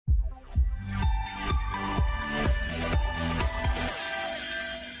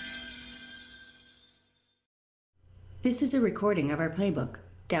This is a recording of our playbook.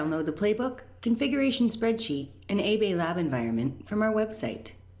 Download the playbook, configuration spreadsheet, and ABay lab environment from our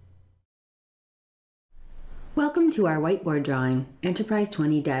website. Welcome to our whiteboard drawing, Enterprise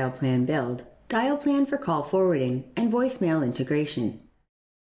 20 Dial Plan Build, Dial Plan for Call Forwarding, and Voicemail Integration.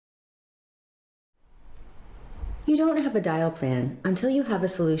 You don't have a dial plan until you have a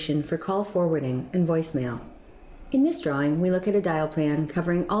solution for call forwarding and voicemail. In this drawing, we look at a dial plan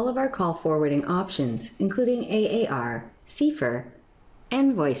covering all of our call forwarding options, including AAR, CFR,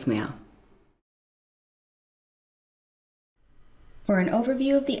 and voicemail. For an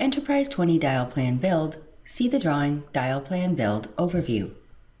overview of the Enterprise 20 Dial Plan Build, see the drawing Dial Plan Build Overview.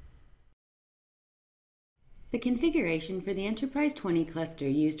 The configuration for the Enterprise 20 cluster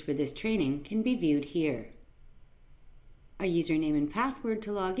used for this training can be viewed here. A username and password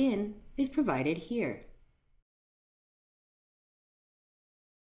to log in is provided here.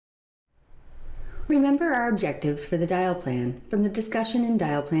 Remember our objectives for the dial plan from the discussion in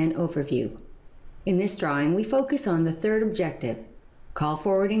Dial Plan Overview. In this drawing, we focus on the third objective. Call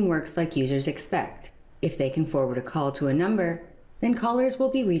forwarding works like users expect. If they can forward a call to a number, then callers will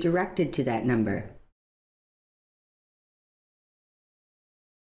be redirected to that number.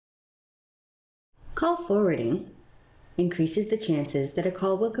 Call forwarding increases the chances that a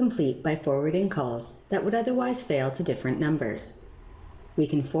call will complete by forwarding calls that would otherwise fail to different numbers. We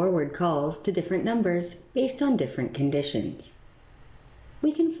can forward calls to different numbers based on different conditions.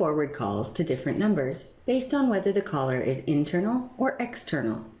 We can forward calls to different numbers based on whether the caller is internal or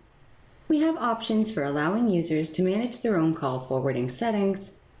external. We have options for allowing users to manage their own call forwarding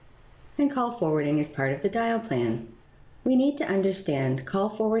settings, and call forwarding is part of the dial plan. We need to understand call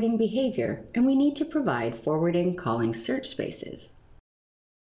forwarding behavior, and we need to provide forwarding calling search spaces.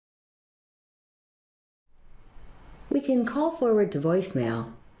 We can call forward to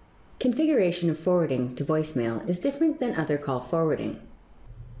voicemail. Configuration of forwarding to voicemail is different than other call forwarding.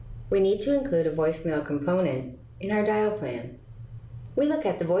 We need to include a voicemail component in our dial plan. We look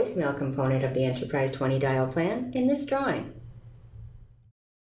at the voicemail component of the Enterprise 20 dial plan in this drawing.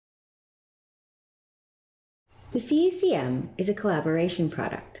 The CECM is a collaboration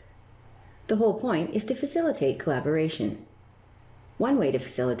product. The whole point is to facilitate collaboration. One way to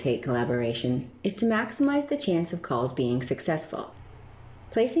facilitate collaboration is to maximize the chance of calls being successful.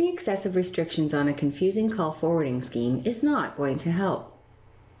 Placing excessive restrictions on a confusing call forwarding scheme is not going to help.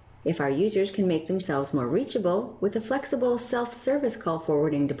 If our users can make themselves more reachable with a flexible self-service call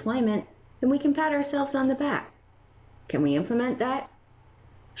forwarding deployment, then we can pat ourselves on the back. Can we implement that?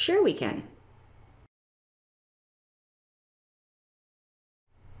 Sure we can.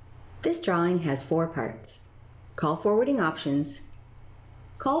 This drawing has 4 parts: call forwarding options,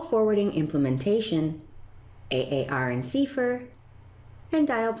 call forwarding implementation, AAR and CFR, and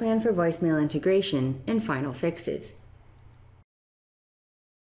dial plan for voicemail integration and final fixes.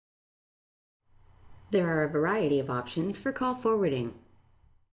 There are a variety of options for call forwarding.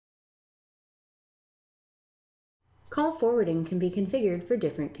 Call forwarding can be configured for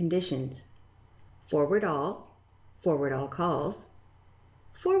different conditions. Forward all calls,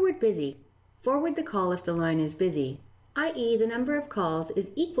 forward busy, forward the call if the line is busy, i.e. the number of calls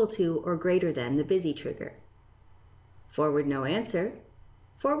is equal to or greater than the busy trigger. Forward no answer,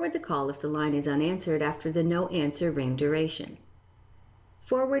 forward the call if the line is unanswered after the no answer ring duration.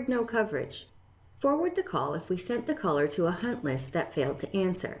 Forward no coverage, forward the call if we sent the caller to a hunt list that failed to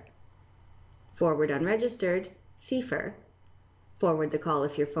answer. Forward unregistered, CFR, forward the call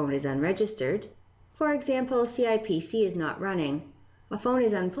if your phone is unregistered. For example, CIPC is not running, a phone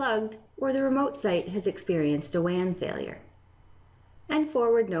is unplugged, or the remote site has experienced a WAN failure. And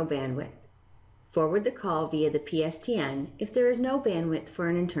forward no bandwidth. Forward the call via the PSTN if there is no bandwidth for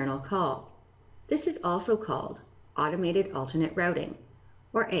an internal call. This is also called Automated Alternate Routing,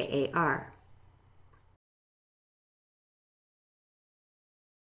 or AAR.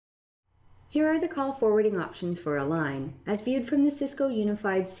 Here are the call forwarding options for a line, as viewed from the Cisco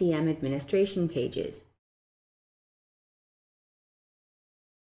Unified CM administration pages.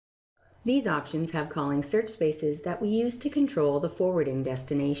 These options have calling search spaces that we use to control the forwarding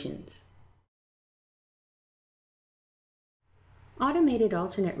destinations. Automated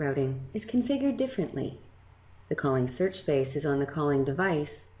alternate routing is configured differently. The calling search space is on the calling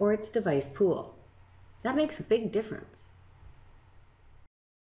device or its device pool. That makes a big difference.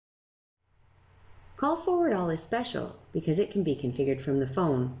 Call forward all is special because it can be configured from the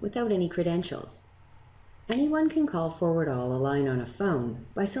phone without any credentials. Anyone can call forward all a line on a phone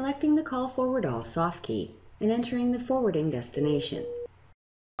by selecting the Call Forward All soft key and entering the forwarding destination.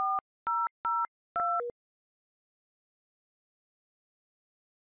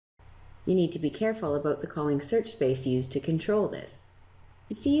 You need to be careful about the calling search space used to control this.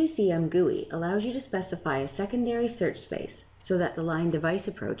 The CUCM GUI allows you to specify a secondary search space so that the line device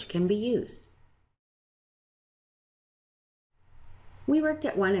approach can be used. We worked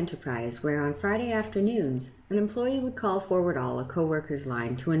at one enterprise where on Friday afternoons, an employee would call forward all a coworker's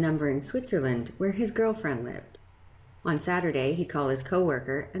line to a number in Switzerland where his girlfriend lived. On Saturday, he'd call his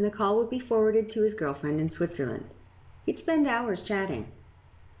coworker and the call would be forwarded to his girlfriend in Switzerland. He'd spend hours chatting.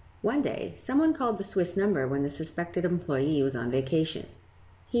 One day, someone called the Swiss number when the suspected employee was on vacation.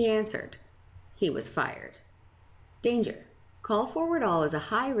 He answered. He was fired. Danger. Call forward all is a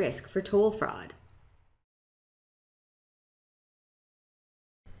high risk for toll fraud.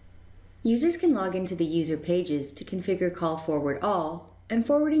 Users can log into the user pages to configure call forward all and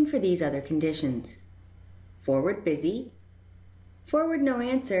forwarding for these other conditions. Forward busy, forward no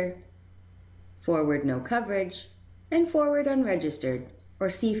answer, forward no coverage, and forward unregistered, or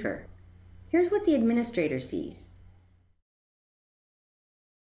CFR. Here's what the administrator sees.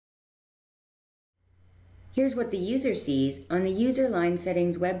 Here's what the user sees on the User Line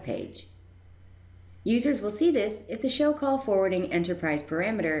Settings webpage. Users will see this if the Show Call Forwarding Enterprise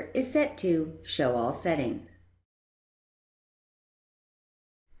parameter is set to Show All Settings.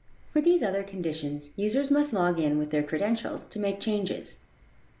 For these other conditions, users must log in with their credentials to make changes.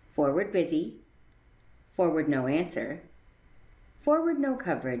 Forward busy, forward no answer, forward no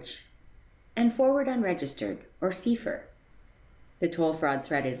coverage, and forward unregistered, or CFR. The toll fraud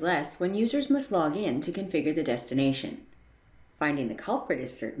threat is less when users must log in to configure the destination. Finding the culprit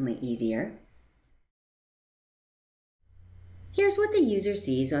is certainly easier. Here's what the user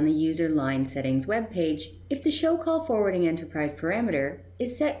sees on the User Line Settings webpage if the Show Call Forwarding Enterprise parameter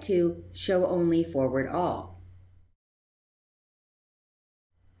is set to Show Only Forward All.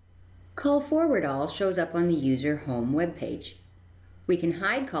 Call Forward All shows up on the User Home webpage. We can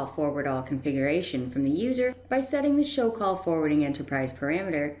hide Call Forward All configuration from the user by setting the Show Call Forwarding Enterprise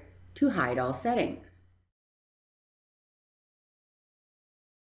parameter to Hide All Settings.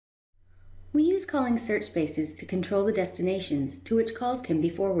 We use calling search spaces to control the destinations to which calls can be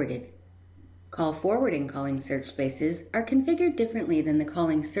forwarded. Call forwarding calling search spaces are configured differently than the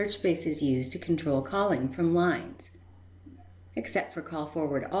calling search spaces used to control calling from lines. Except for Call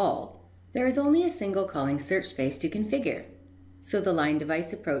Forward All, there is only a single calling search space to configure, so the line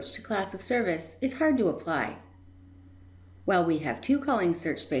device approach to class of service is hard to apply. While we have two calling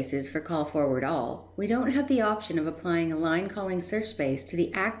search spaces for Call Forward All, we don't have the option of applying a line calling search space to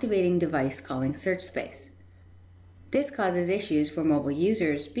the activating device calling search space. This causes issues for mobile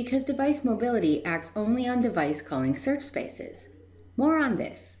users because device mobility acts only on device calling search spaces. More on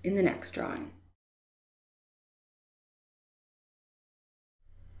this in the next drawing.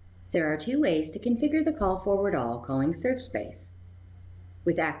 There are two ways to configure the Call Forward All calling search space.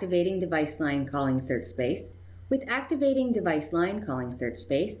 With activating device line calling search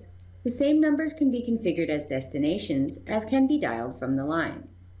space, the same numbers can be configured as destinations as can be dialed from the line.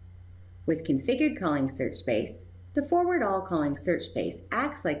 With configured calling search space, the forward all calling search space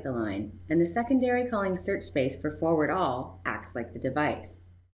acts like the line, and the secondary calling search space for forward all acts like the device.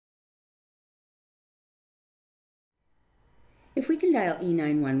 If we can dial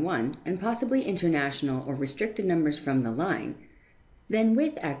E911 and possibly international or restricted numbers from the line, then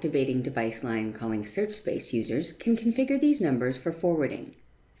with activating device line calling search space users can configure these numbers for forwarding,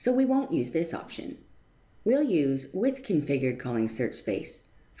 so we won't use this option. We'll use with configured calling search space,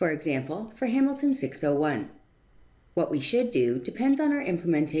 for example, for Hamilton 601. What we should do depends on our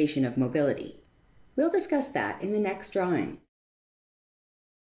implementation of mobility. We'll discuss that in the next drawing.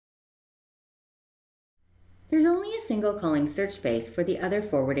 There's only a single calling search space for the other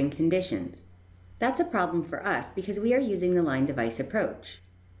forwarding conditions. That's a problem for us because we are using the line device approach.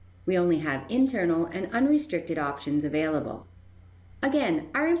 We only have internal and unrestricted options available. Again,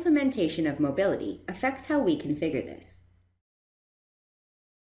 our implementation of mobility affects how we configure this.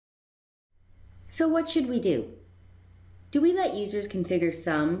 So what should we do? Do we let users configure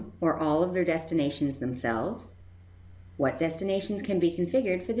some or all of their destinations themselves? What destinations can be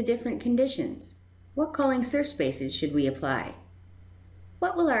configured for the different conditions? What calling search spaces should we apply?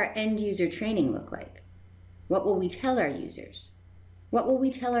 What will our end user training look like? What will we tell our users? What will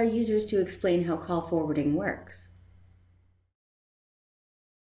we tell our users to explain how call forwarding works?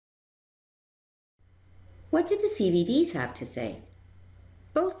 What did the CVDs have to say?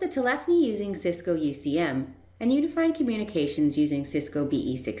 Both the telephony using Cisco UCM and unified communications using Cisco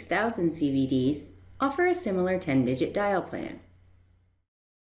BE6000 CVDs offer a similar 10-digit dial plan.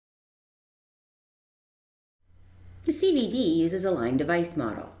 The CVD uses a line device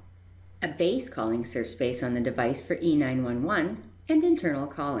model, a base calling search space on the device for E911, and internal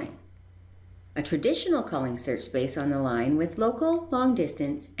calling. A traditional calling search space on the line with local, long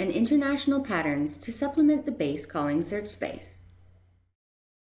distance, and international patterns to supplement the base calling search space.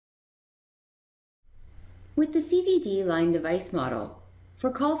 With the CVD line device model,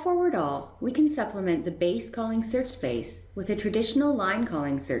 for call forward all, we can supplement the base calling search space with a traditional line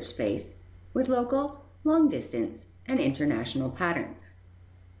calling search space with local, long distance, and international patterns.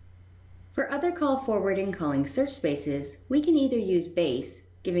 For other call forwarding calling search spaces, we can either use base,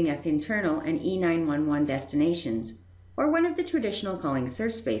 giving us internal and E911 destinations, or one of the traditional calling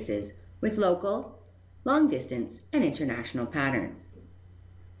search spaces with local, long distance, and international patterns.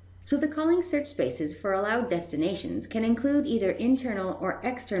 So the calling search spaces for allowed destinations can include either internal or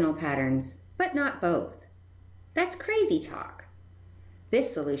external patterns, but not both. That's crazy talk.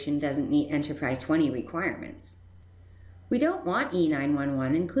 This solution doesn't meet Enterprise 20 requirements. We don't want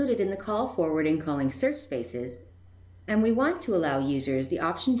E911 included in the call forwarding calling search spaces, and we want to allow users the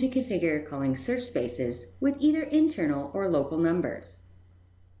option to configure calling search spaces with either internal or local numbers.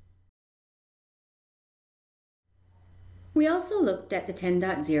 We also looked at the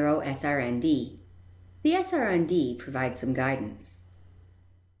 10.0 SRND. The SRND provides some guidance.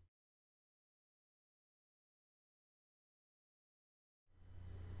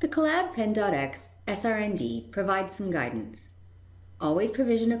 The Collab 10.x SRND provides some guidance. Always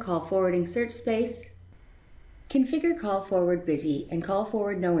provision a call forwarding search space. Configure call forward busy and call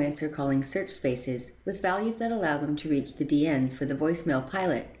forward no answer calling search spaces with values that allow them to reach the DNs for the voicemail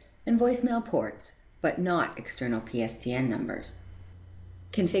pilot and voicemail ports, but not external PSTN numbers.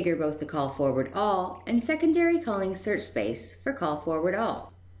 Configure both the call forward all and secondary calling search space for call forward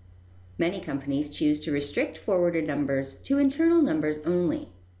all. Many companies choose to restrict forwarded numbers to internal numbers only.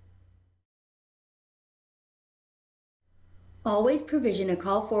 Always provision a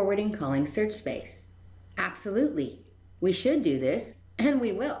call forwarding calling search space. Absolutely. We should do this, and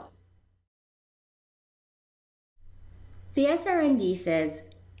we will. The SRND says,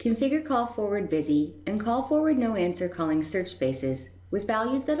 configure call forward busy and call forward no answer calling search spaces with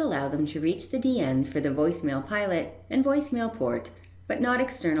values that allow them to reach the DNs for the voicemail pilot and voicemail port, but not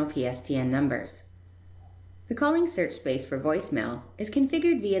external PSTN numbers. The calling search space for voicemail is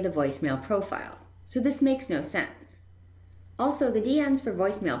configured via the voicemail profile, so this makes no sense. Also, the DNs for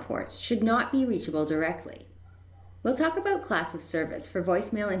voicemail ports should not be reachable directly. We'll talk about class of service for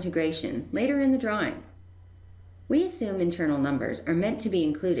voicemail integration later in the drawing. We assume internal numbers are meant to be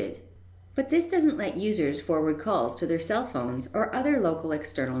included, but this doesn't let users forward calls to their cell phones or other local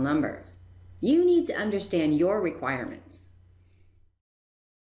external numbers. You need to understand your requirements.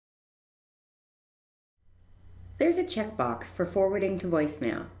 There's a checkbox for forwarding to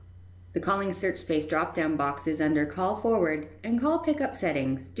voicemail. The calling search space drop-down boxes under Call Forward and Call Pickup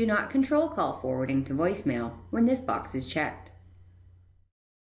settings do not control call forwarding to voicemail when this box is checked.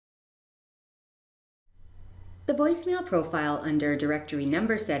 The voicemail profile under Directory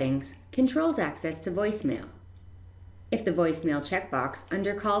Number Settings controls access to voicemail. If the voicemail checkbox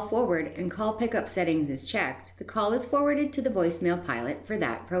under Call Forward and Call Pickup settings is checked, the call is forwarded to the voicemail pilot for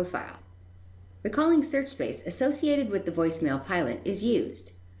that profile. The calling search space associated with the voicemail pilot is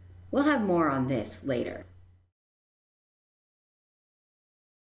used. We'll have more on this later.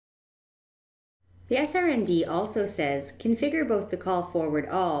 The SRND also says configure both the call forward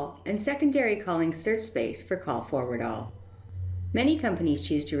all and secondary calling search space for call forward all. Many companies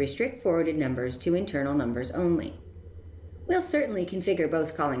choose to restrict forwarded numbers to internal numbers only. We'll certainly configure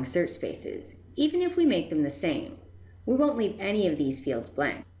both calling search spaces, even if we make them the same. We won't leave any of these fields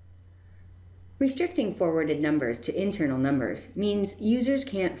blank. Restricting forwarded numbers to internal numbers means users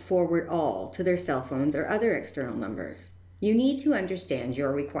can't forward all to their cell phones or other external numbers. You need to understand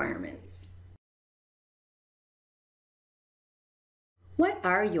your requirements. What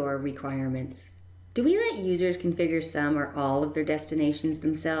are your requirements? Do we let users configure some or all of their destinations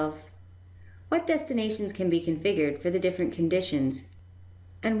themselves? What destinations can be configured for the different conditions?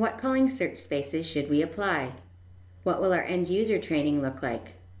 And what calling search spaces should we apply? What will our end user training look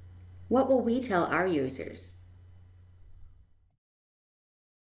like? What will we tell our users?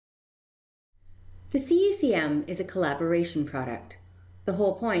 The CUCM is a collaboration product. The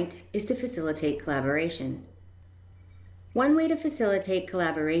whole point is to facilitate collaboration. One way to facilitate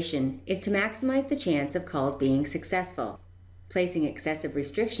collaboration is to maximize the chance of calls being successful. Placing excessive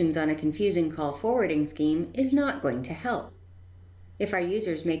restrictions on a confusing call forwarding scheme is not going to help. If our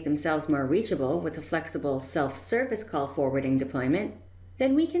users make themselves more reachable with a flexible self-service call forwarding deployment,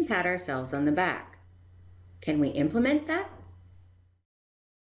 then we can pat ourselves on the back. Can we implement that?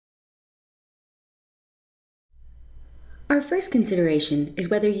 Our first consideration is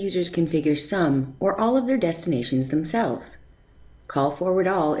whether users configure some or all of their destinations themselves. Call forward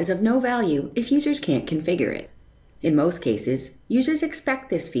all is of no value if users can't configure it. In most cases, users expect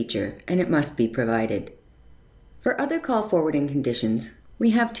this feature and it must be provided. For other call forwarding conditions,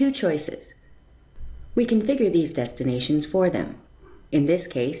 we have two choices. We configure these destinations for them. In this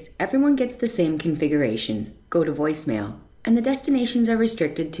case, everyone gets the same configuration, go to voicemail, and the destinations are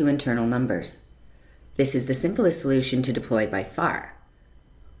restricted to internal numbers. This is the simplest solution to deploy by far.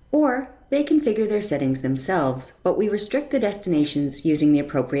 Or they configure their settings themselves, but we restrict the destinations using the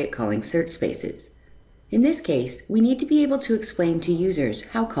appropriate calling search spaces. In this case, we need to be able to explain to users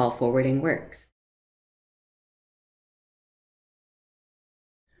how call forwarding works.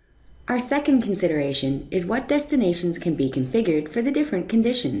 Our second consideration is what destinations can be configured for the different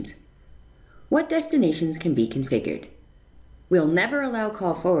conditions. What destinations can be configured? We'll never allow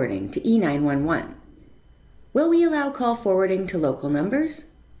call forwarding to E911. Will we allow call forwarding to local numbers?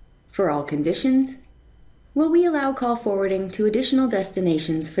 For all conditions? Will we allow call forwarding to additional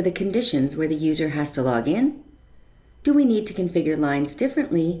destinations for the conditions where the user has to log in? Do we need to configure lines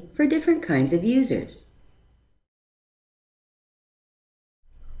differently for different kinds of users?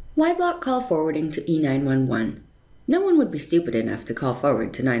 Why block call forwarding to E911? No one would be stupid enough to call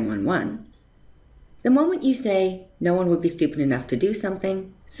forward to 911. The moment you say, no one would be stupid enough to do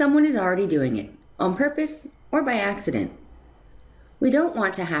something, someone is already doing it, on purpose or by accident. We don't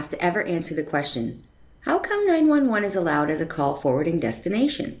want to have to ever answer the question, how come 911 is allowed as a call forwarding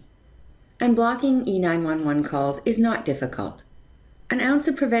destination? And blocking E911 calls is not difficult. An ounce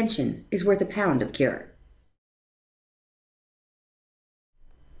of prevention is worth a pound of cure.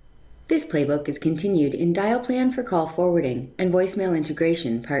 This playbook is continued in Dial Plan for Call Forwarding and Voicemail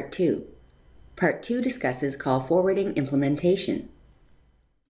Integration Part 2. Part 2 discusses call forwarding implementation.